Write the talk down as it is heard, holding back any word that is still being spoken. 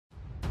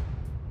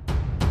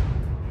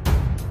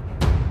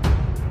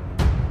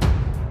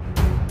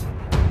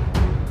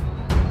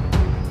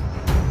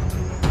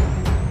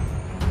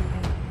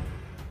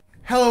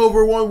Hello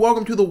everyone,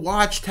 welcome to the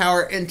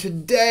Watchtower, and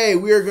today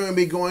we are going to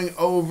be going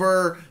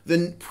over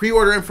the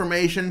pre-order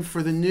information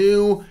for the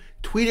new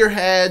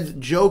Tweeterhead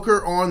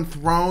Joker on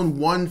Throne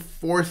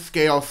 1/4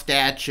 scale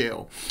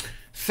statue.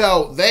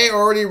 So they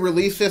already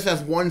released this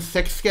as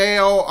 1/6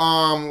 scale,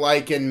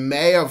 like in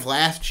May of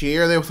last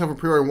year. They also have a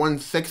pre-order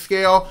 1/6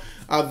 scale.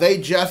 They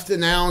just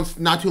announced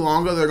not too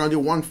long ago they're going to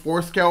do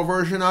 1/4 scale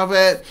version of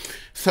it.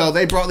 So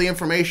they brought the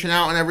information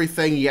out and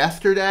everything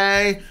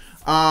yesterday.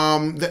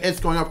 It's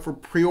going up for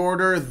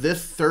pre-order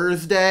this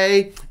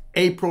Thursday,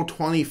 April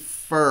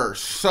 21st.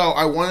 So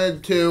I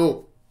wanted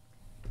to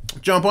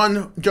jump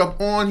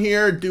on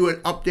here, do an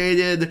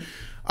updated,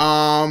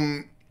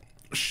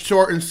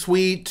 short and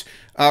sweet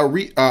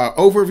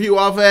overview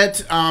of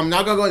it. I'm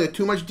not going to go into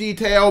too much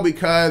detail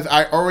because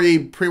I already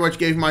pretty much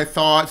gave my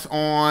thoughts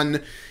on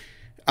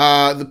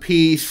the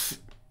piece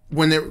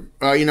when it,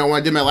 when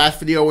I did my last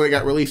video when it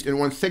got released in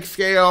 1/6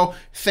 scale.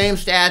 Same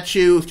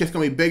statue, it's just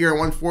going to be bigger in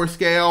 1/4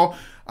 scale.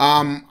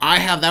 I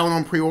have that one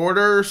on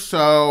pre-order,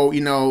 so,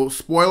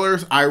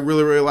 spoilers, I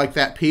really like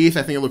that piece.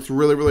 I think it looks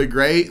really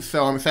great,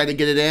 so I'm excited to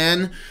get it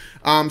in.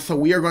 So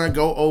we are going to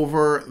go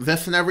over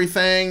this and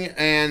everything,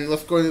 and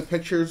let's go to the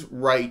pictures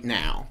right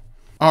now.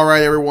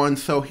 Alright everyone,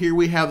 so here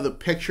we have the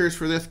pictures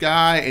for this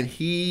guy, and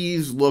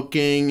he's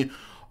looking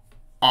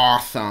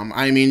awesome.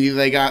 I mean,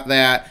 they got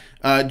that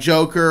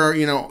Joker,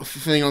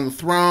 sitting on the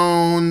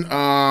throne,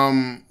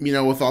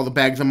 with all the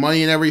bags of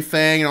money and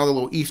everything, and all the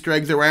little Easter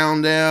eggs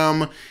around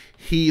him.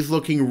 He's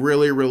looking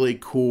really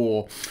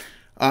cool.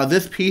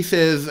 This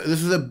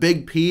is a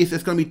big piece.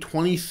 It's going to be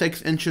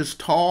 26 inches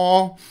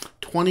tall,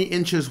 20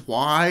 inches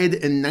wide,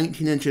 and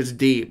 19 inches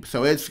deep.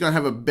 So it's going to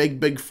have a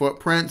big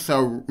footprint.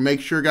 So make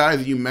sure,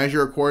 guys, you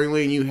measure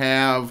accordingly and you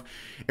have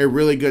a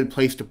really good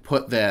place to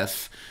put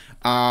this.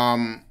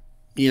 When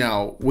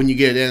you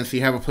get it in, so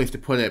you have a place to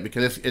put it,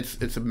 because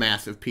it's a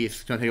massive piece.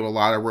 It's going to take up a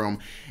lot of room.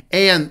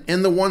 And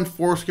in the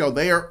 1/4 scale,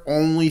 they are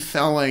only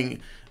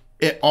selling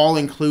it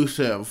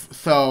all-inclusive.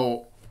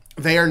 So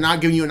they are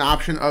not giving you an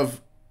option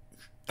of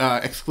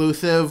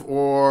exclusive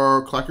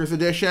or collector's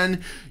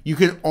edition. You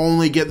can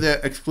only get the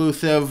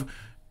exclusive,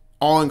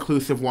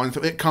 all-inclusive one.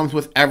 So it comes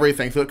with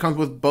everything. So it comes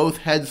with both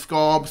head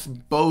sculpts,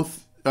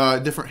 both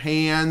different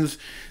hands.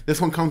 This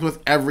one comes with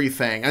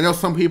everything. I know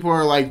some people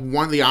are like,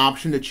 want the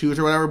option to choose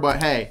or whatever,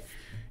 but hey,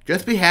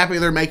 just be happy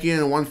they're making it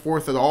in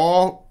 1/4 at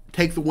all.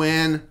 Take the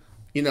win.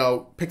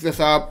 Pick this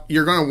up.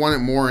 You're going to want it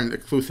more in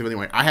exclusive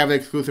anyway. I have it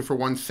exclusive for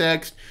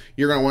 1/6.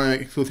 You're going to want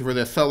it exclusive for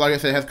this. So like I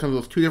said, it comes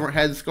with two different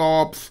head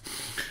sculpts.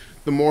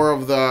 The more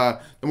of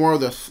the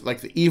like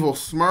the evil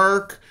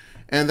smirk,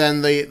 and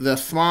then the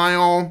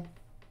smile.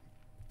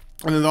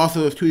 And then also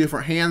there's two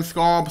different hand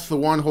sculpts, the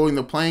one holding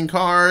the playing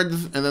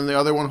cards, and then the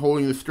other one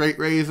holding the straight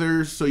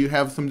razors. So you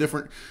have some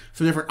different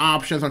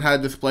options on how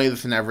to display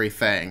this and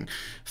everything.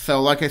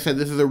 So like I said,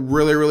 this is a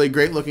really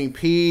great looking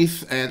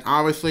piece, and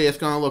obviously it's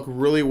going to look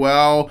really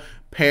well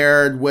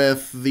paired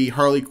with the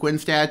Harley Quinn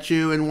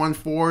statue in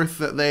 1/4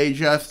 that they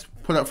just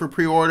put up for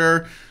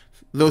pre-order.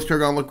 Those two are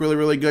going to look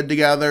really good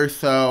together.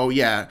 So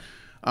yeah,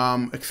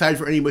 excited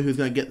for anybody who's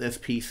going to get this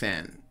piece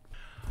in.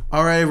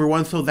 Alright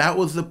everyone, so that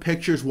was the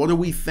pictures. What are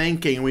we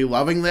thinking? Are we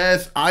loving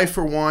this? I,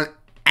 for one,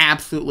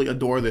 absolutely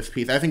adore this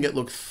piece. I think it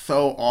looks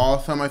so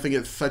awesome. I think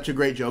it's such a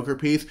great Joker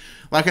piece.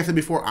 Like I said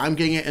before, I'm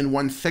getting it in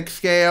 1/6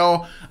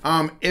 scale.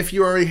 If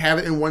you already have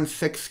it in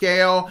 1/6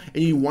 scale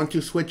and you want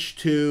to switch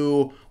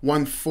to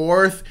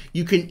 1/4,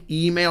 you can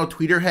email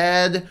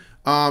Tweeterhead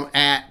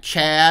at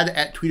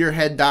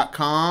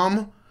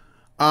chad@tweeterhead.com.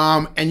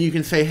 And you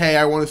can say, hey,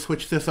 I want to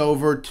switch this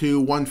over to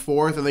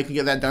 1/4, and they can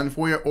get that done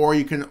for you. Or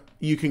you can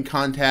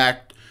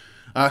contact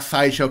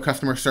Sideshow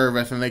customer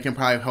service, and they can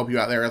probably help you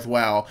out there as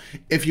well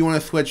if you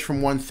want to switch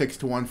from 1/6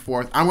 to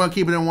 1/4. I'm going to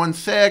keep it in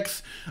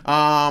 1/6.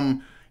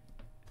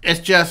 It's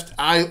just,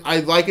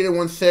 I like it in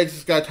 1/6.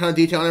 It's got a ton of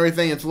detail and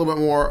everything. It's a little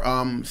bit more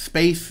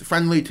space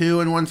friendly too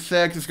in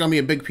 1/6. It's going to be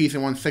a big piece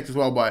in 1/6 as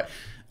well, but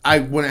I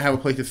wouldn't have a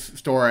place to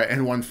store it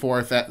in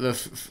 1/4 at the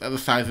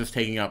size it's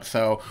taking up.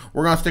 So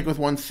we're going to stick with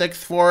 1/6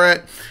 for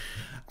it.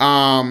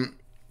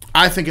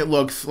 I think it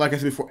looks, like I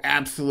said before,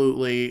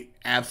 absolutely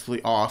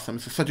awesome.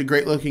 It's such a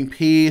great looking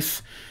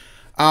piece.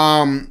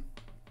 Like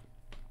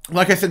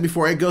I said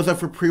before, it goes up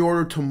for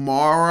pre-order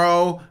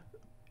tomorrow,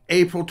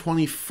 April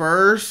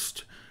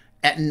 21st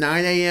at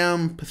 9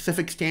 a.m.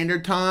 Pacific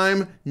Standard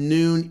Time,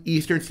 noon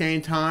Eastern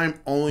Standard Time,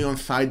 only on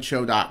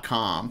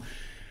Sideshow.com.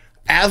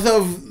 As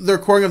of the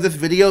recording of this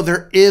video,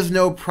 there is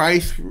no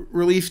price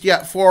released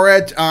yet for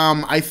it.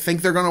 I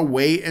think they're going to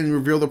wait and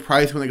reveal the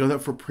price when it goes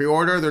up for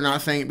pre-order. They're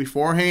not saying it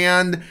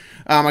beforehand.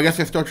 I guess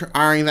they're still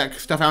ironing that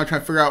stuff out,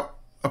 trying to figure out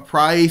a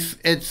price.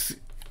 It's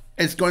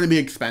going to be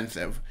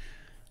expensive.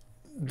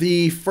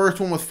 The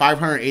first one was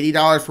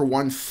 $580 for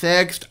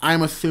 1/6.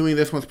 I'm assuming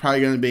this one's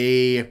probably going to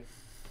be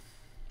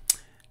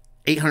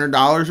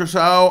 $800 or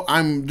so.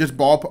 I'm just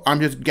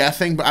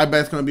guessing, but I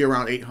bet it's going to be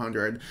around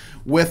 $800.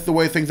 With the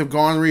way things have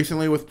gone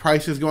recently, with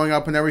prices going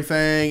up and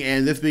everything,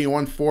 and this being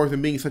 1/4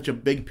 and being such a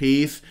big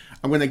piece,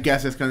 I'm going to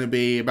guess it's going to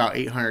be about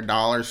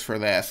 $800 for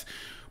this.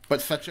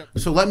 but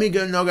so let me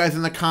know, guys,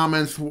 in the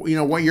comments, you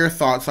know, what your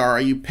thoughts are.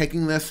 Are you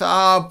picking this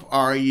up?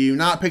 Are you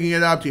not picking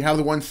it up? Do you have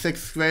the 1/6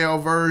 scale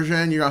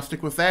version? You're gonna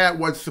stick with that?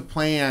 What's the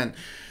plan?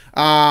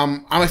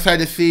 I'm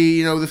excited to see,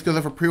 you know, this goes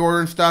up for pre-order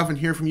and stuff, and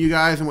hear from you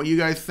guys and what you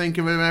guys think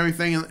of it and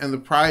everything, and the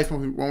price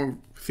when we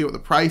see what the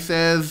price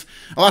is.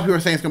 A lot of people are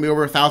saying it's going to be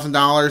over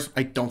 $1,000.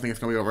 I don't think it's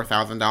going to be over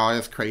 $1,000.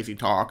 That's crazy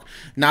talk.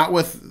 Not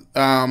with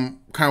kind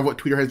of what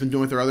Tweeterhead has been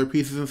doing with their other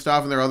pieces and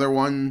stuff, and their other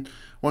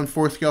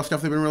 1/4 scale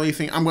stuff they've been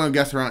releasing. I'm going to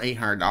guess around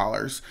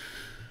 $800.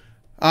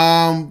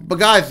 But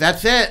guys,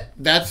 that's it.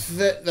 That's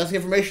the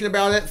information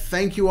about it.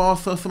 Thank you all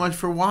so much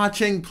for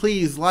watching.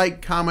 Please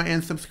like, comment,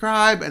 and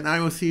subscribe, and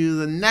I will see you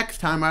the next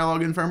time I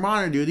log in for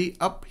monitor duty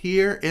up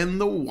here in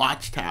the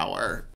Watchtower.